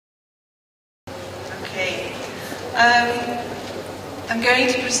I'm going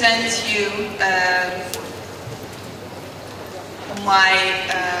to present you my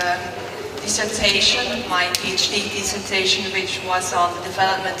dissertation, my PhD dissertation, which was on the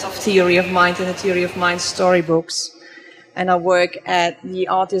development of theory of mind and the theory of mind storybooks. And I work at the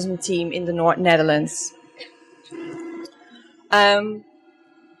Autism team in the Netherlands.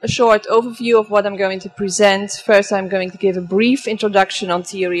 A short overview of what I'm going to present. First, I'm going to give a brief introduction on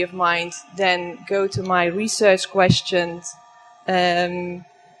theory of mind, then go to my research questions,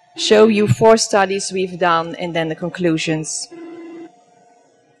 show you 4 studies we've done, and then the conclusions.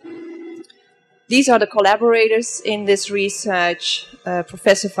 These are the collaborators in this research,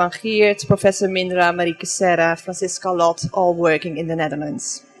 Professor Van Geert, Professor Mindra, Marieke Serra, Francisca Lot, all working in the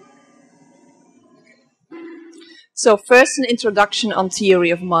Netherlands. So first, an introduction on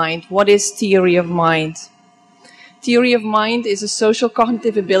theory of mind. What is theory of mind? Theory of mind is a social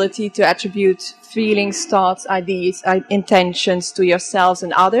cognitive ability to attribute feelings, thoughts, ideas, intentions to yourselves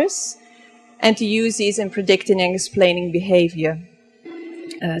and others, and to use these in predicting and explaining behavior.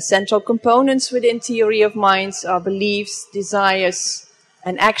 Central components within theory of mind are beliefs, desires,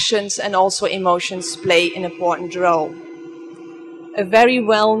 and actions, and also emotions play an important role. A very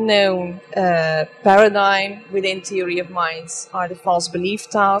well-known paradigm within theory of minds are the false belief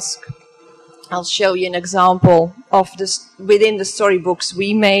task. I'll show you an example of this within the storybooks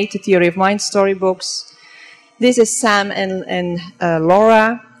we made, the theory of mind storybooks. This is Sam and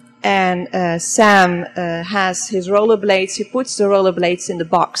Laura, and Sam has his rollerblades. He puts the rollerblades in the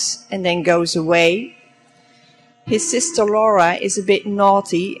box and then goes away. His sister Laura is a bit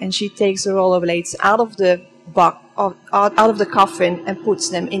naughty, and she takes the rollerblades out of the box, out of the coffin, and puts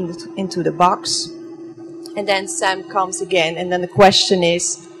them into the box. And then Sam comes again, and then the question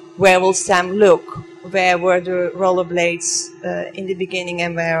is, where will Sam look? Where were the rollerblades in the beginning,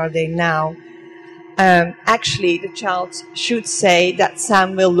 and where are they now? Actually, the child should say that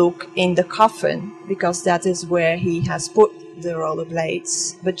Sam will look in the coffin, because that is where he has put the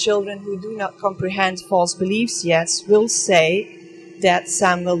rollerblades. But children who do not comprehend false beliefs yet will say that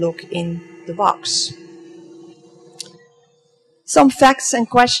Sam will look in the box. Some facts and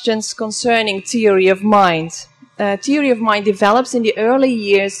questions concerning theory of mind. Theory of mind develops in the early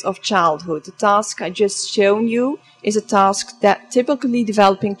years of childhood. The task I just shown you is a task that typically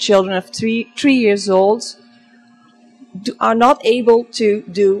developing children of 3 years old are not able to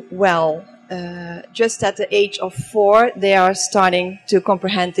do well. Just at the age of 4, they are starting to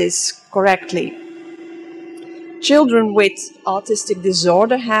comprehend this correctly. Children with autistic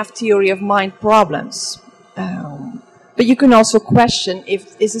disorder have theory of mind problems. But you can also question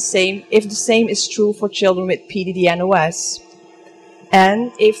if the same is true for children with PDD-NOS,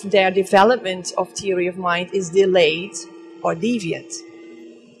 and if their development of theory of mind is delayed or deviant.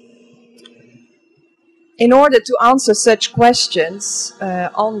 In order to answer such questions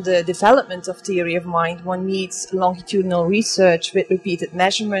on the development of theory of mind, one needs longitudinal research with repeated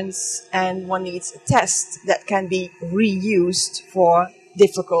measurements, and one needs a test that can be reused for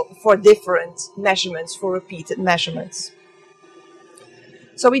different measurements, for repeated measurements.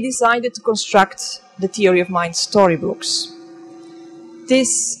 So we decided to construct the theory of mind storybooks.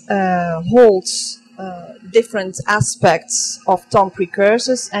 This holds different aspects of Tom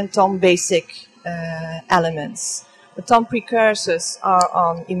precursors and Tom basic elements. The Tom precursors are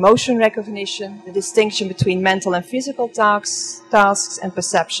on emotion recognition, the distinction between mental and physical tasks, and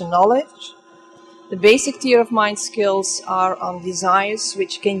perception knowledge. The basic theory of mind skills are on desires,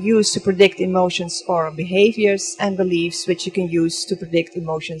 which you can use to predict emotions or behaviors, and beliefs, which you can use to predict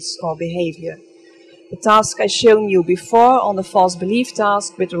emotions or behavior. The task I shown you before on the false belief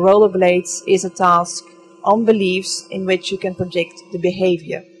task with the rollerblades is a task on beliefs in which you can predict the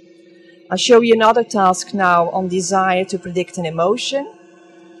behavior. I'll show you another task now on desire to predict an emotion.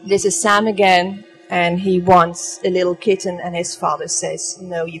 This is Sam again. And he wants a little kitten, and his father says,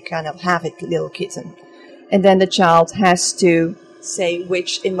 no, you cannot have it, little kitten. And then the child has to say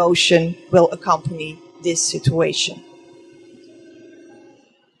which emotion will accompany this situation.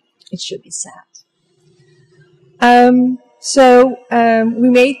 It should be sad. We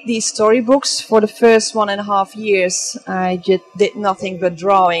made these storybooks. For the first 1.5 years. I just did nothing but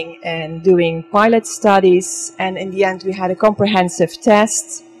drawing and doing pilot studies. And in the end, we had a comprehensive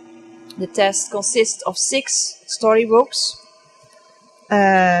test. The test consists of 6 storybooks.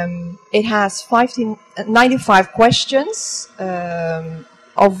 It has 95 questions,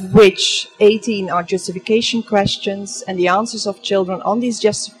 of which 18 are justification questions, and the answers of children on these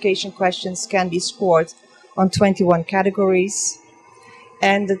justification questions can be scored on 21 categories.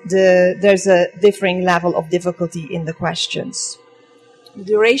 And there's a differing level of difficulty in the questions. The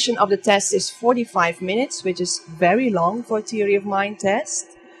duration of the test is 45 minutes, which is very long for a theory of mind test.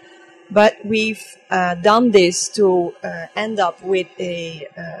 But we've done this to end up with a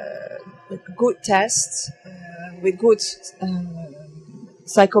good test with good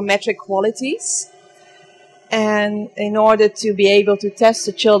psychometric qualities. And in order to be able to test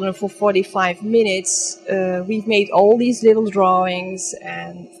the children for 45 minutes, we've made all these little drawings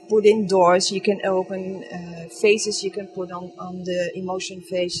and put in doors you can open, faces you can put on the emotion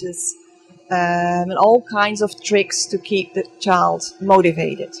faces, and all kinds of tricks to keep the child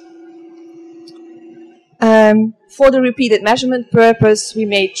motivated. For the repeated measurement purpose, we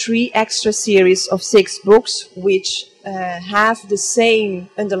made 3 extra series of 6 books, which have the same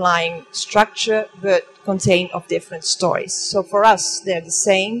underlying structure, but contain of different stories. So for us, they're the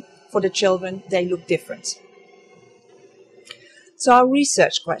same. For the children, they look different. So our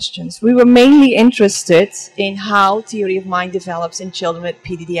research questions. We were mainly interested in how theory of mind develops in children with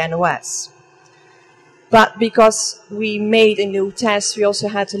PDD-NOS. But because we made a new test, we also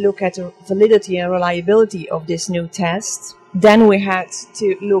had to look at the validity and reliability of this new test. Then we had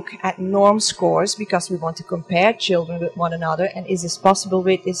to look at norm scores because we want to compare children with one another, and is this possible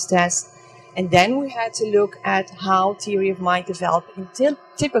with this test? And then we had to look at how theory of mind developed in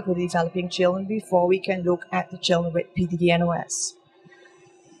typically developing children before we can look at the children with PDD-NOS.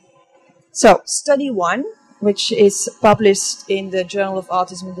 So, study 1, which is published in the Journal of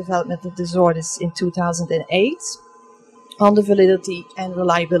Autism and Developmental Disorders in 2008, on the validity and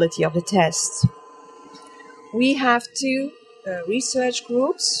reliability of the test. We have 2 research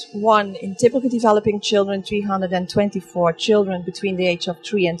groups, one in typically developing children, 324 children between the age of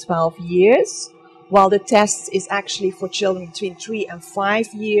 3 and 12 years, while the test is actually for children between 3 and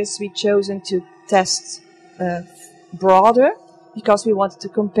 5 years. We've chosen to test broader because we wanted to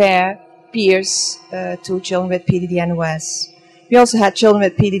compare peers to children with PDD-NOS. We also had children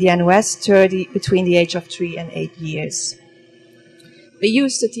with PDD-NOS 30 between the age of 3 and 8 years. We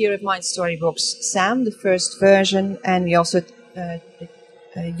used the Theory of Mind storybooks SAM, the first version, and we also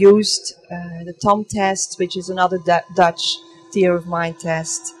used the TOM test, which is another Dutch Theory of Mind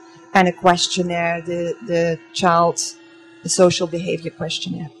test, and a questionnaire, the social behavior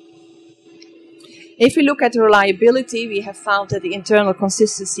questionnaire. If we look at the reliability, we have found that the internal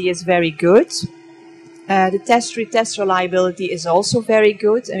consistency is very good. The test-retest reliability is also very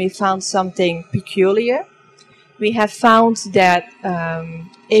good, and we found something peculiar. We have found that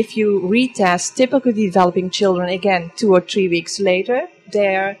if you retest typically developing children again 2 or 3 weeks later,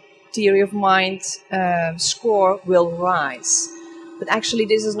 their theory of mind score will rise. But actually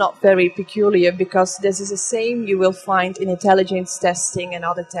this is not very peculiar because this is the same you will find in intelligence testing and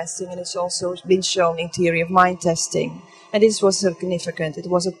other testing, and it's also been shown in theory of mind testing. And this was significant. It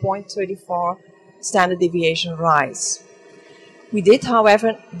was a 0.34 standard deviation rise. We did,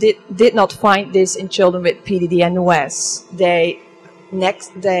 however, did not find this in children with PDD-NOS. The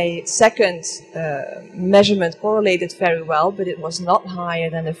second measurement correlated very well, but it was not higher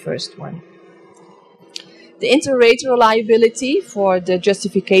than the first one. The inter-rater reliability for the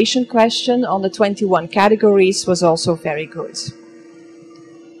justification question on the 21 categories was also very good.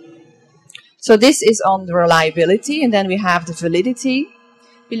 So this is on the reliability, and then we have the validity.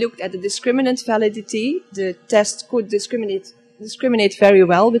 We looked at the discriminant validity. The test could discriminate very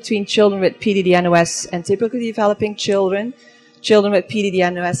well between children with PDD-NOS and typically developing children. Children with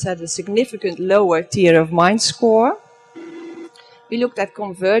PDD-NOS had a significant lower theory of mind score. We looked at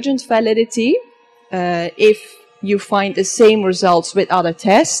convergent validity. If you find the same results with other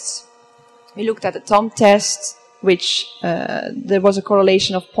tests. We looked at the TOM test, which there was a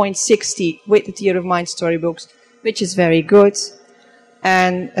correlation of 0.60 with the theory of mind storybooks, which is very good.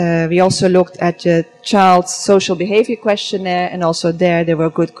 And we also looked at the child's social behavior questionnaire, and also there were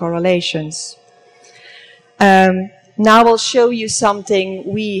good correlations. Now I'll show you something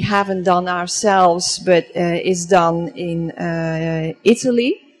we haven't done ourselves, but is done in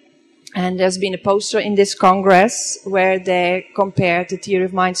Italy. And there's been a poster in this Congress where they compared the Theory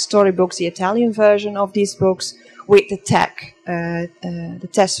of Mind storybooks, the Italian version of these books, with the TEC, the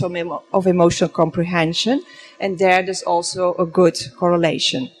test of emotional comprehension. And there's also a good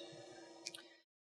correlation.